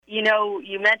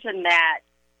You mentioned that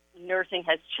nursing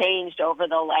has changed over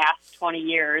the last 20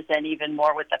 years and even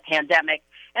more with the pandemic.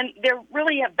 And there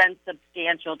really have been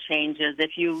substantial changes.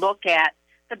 If you look at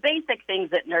the basic things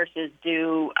that nurses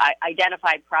do,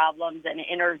 identify problems and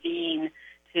intervene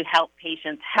to help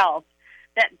patients' health,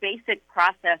 that basic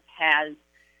process has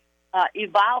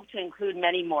evolved to include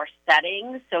many more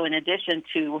settings. So in addition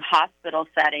to hospital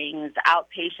settings,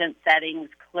 outpatient settings,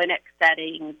 clinic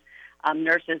settings,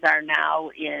 nurses are now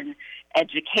in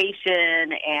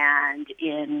education and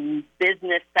in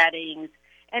business settings.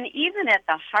 And even at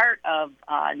the heart of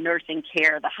nursing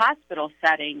care, the hospital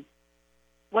setting,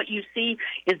 what you see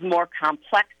is more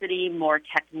complexity, more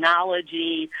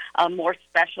technology, more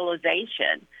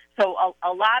specialization. So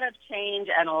a lot of change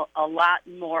and a lot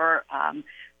more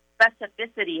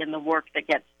specificity in the work that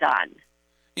gets done.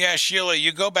 Yeah, Sheila,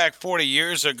 you go back 40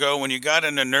 years ago when you got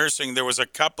into nursing, there was a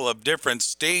couple of different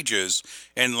stages.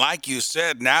 And like you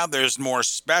said, now there's more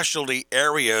specialty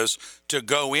areas to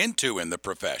go into in the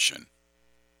profession.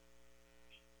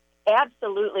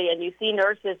 Absolutely, and you see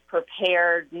nurses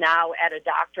prepared now at a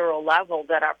doctoral level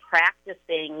that are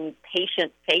practicing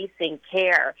patient-facing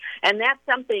care, and that's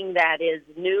something that is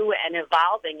new and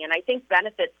evolving, and I think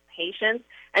benefits patients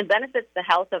and benefits the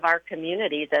health of our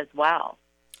communities as well.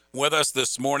 With us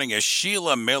this morning is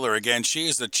Sheila Miller. Again, she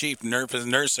is the Chief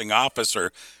Nursing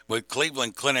Officer with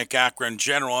Cleveland Clinic Akron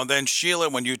General. And then, Sheila,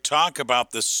 when you talk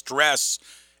about the stress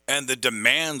and the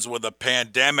demands with the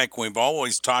pandemic, we've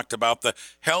always talked about the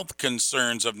health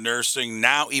concerns of nursing,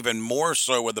 now even more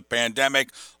so with the pandemic,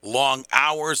 long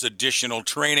hours, additional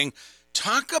training.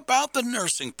 Talk about the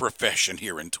nursing profession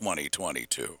here in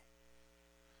 2022.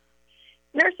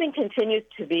 Nursing continues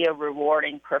to be a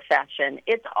rewarding profession.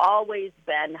 It's always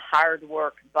been hard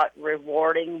work, but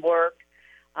rewarding work.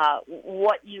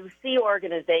 What you see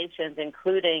organizations,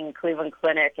 including Cleveland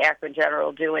Clinic, Akron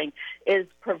General, doing is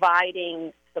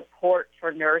providing support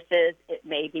for nurses. It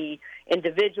may be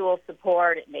individual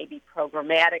support. It may be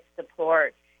programmatic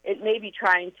support. It may be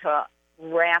trying to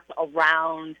wrap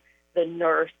around the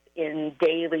nurse in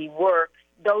daily work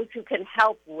those who can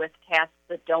help with tasks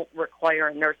that don't require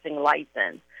a nursing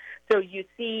license. So you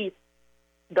see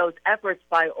those efforts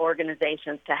by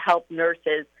organizations to help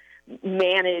nurses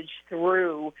manage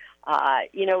through.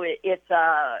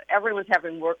 Everyone's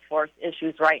having workforce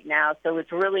issues right now, so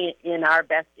it's really in our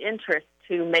best interest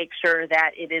to make sure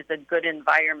that it is a good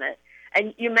environment.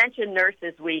 And you mentioned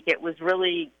Nurses Week. It was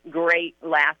really great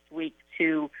last week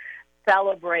to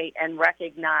celebrate and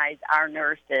recognize our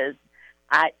nurses.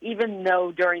 Even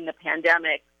though during the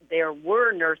pandemic there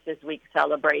were Nurses Week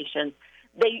celebrations,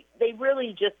 they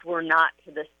really just were not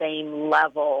to the same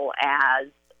level as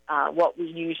what we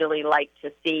usually like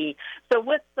to see. So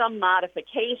with some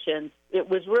modifications, it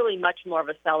was really much more of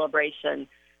a celebration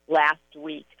last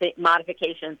week.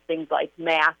 Modifications, things like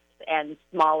masks and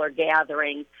smaller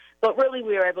gatherings. But really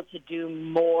we were able to do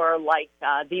more like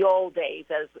the old days,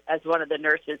 as one of the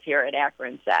nurses here at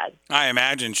Akron said. I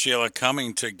imagine, Sheila,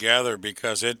 coming together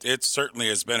because it certainly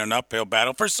has been an uphill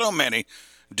battle for so many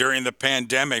during the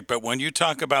pandemic. But when you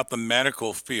talk about the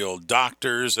medical field,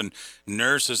 doctors and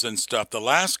nurses and stuff, the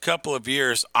last couple of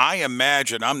years, I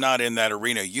imagine, I'm not in that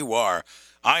arena, you are,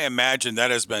 I imagine that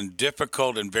has been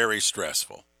difficult and very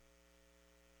stressful.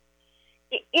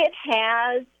 It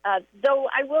has, though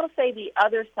I will say the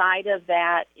other side of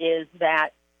that is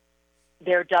that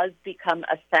there does become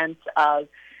a sense of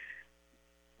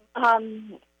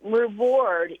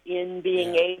reward in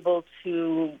being able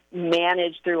to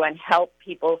manage through and help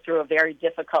people through a very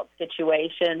difficult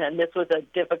situation. And this was a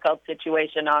difficult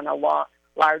situation on a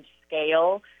large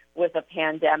scale with a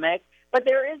pandemic. But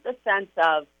there is a sense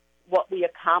of what we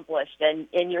accomplished, and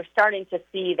you're starting to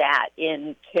see that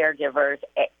in caregivers.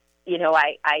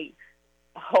 I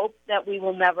hope that we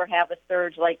will never have a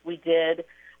surge like we did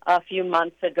a few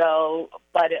months ago,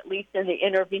 but at least in the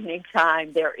intervening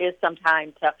time, there is some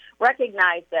time to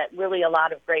recognize that really a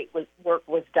lot of great work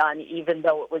was done, even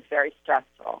though it was very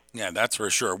stressful. Yeah, that's for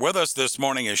sure. With us this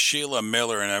morning is Sheila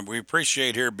Miller, and we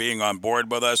appreciate her being on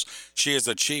board with us. She is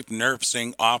the Chief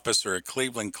Nursing Officer at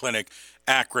Cleveland Clinic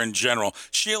Akron General.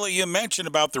 Sheila, you mentioned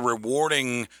about the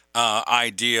rewarding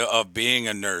idea of being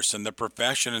a nurse and the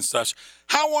profession and such.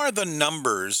 How are the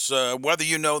numbers, whether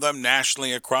you know them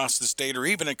nationally across the state or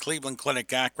even at Cleveland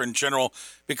Clinic Akron General?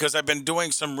 Because I've been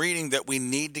doing some reading that we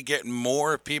need to get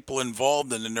more people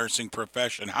involved in the nursing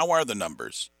profession. How are the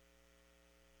numbers?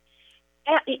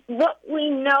 What we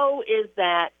know is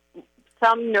that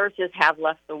some nurses have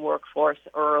left the workforce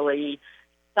early.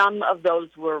 Some of those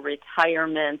were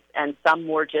retirements, and some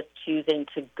were just choosing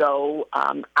to go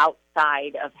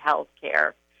outside of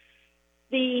healthcare.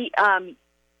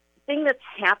 thing that's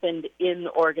happened in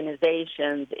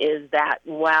organizations is that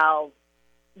while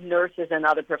nurses and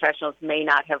other professionals may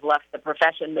not have left the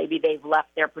profession, maybe they've left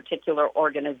their particular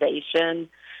organization,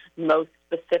 most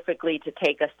specifically to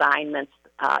take assignments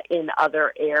in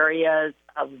other areas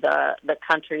of the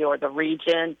country or the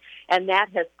region, and that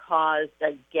has caused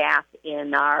a gap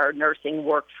in our nursing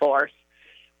workforce.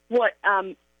 What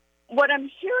I'm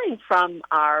hearing from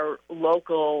our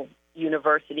local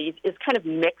universities is kind of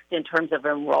mixed in terms of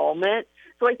enrollment.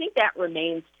 So I think that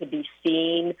remains to be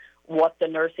seen, what the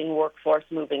nursing workforce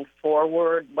moving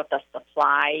forward, what the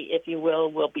supply, if you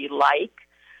will be like.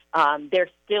 There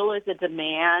still is a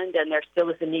demand and there still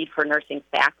is a need for nursing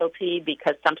faculty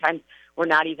because sometimes we're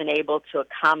not even able to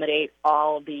accommodate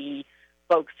all the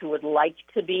folks who would like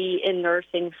to be in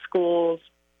nursing schools.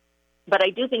 But I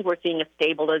do think we're seeing a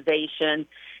stabilization,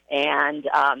 and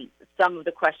some of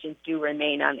the questions do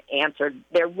remain unanswered.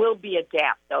 There will be a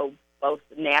gap, though, both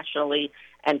nationally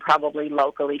and probably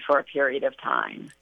locally for a period of time.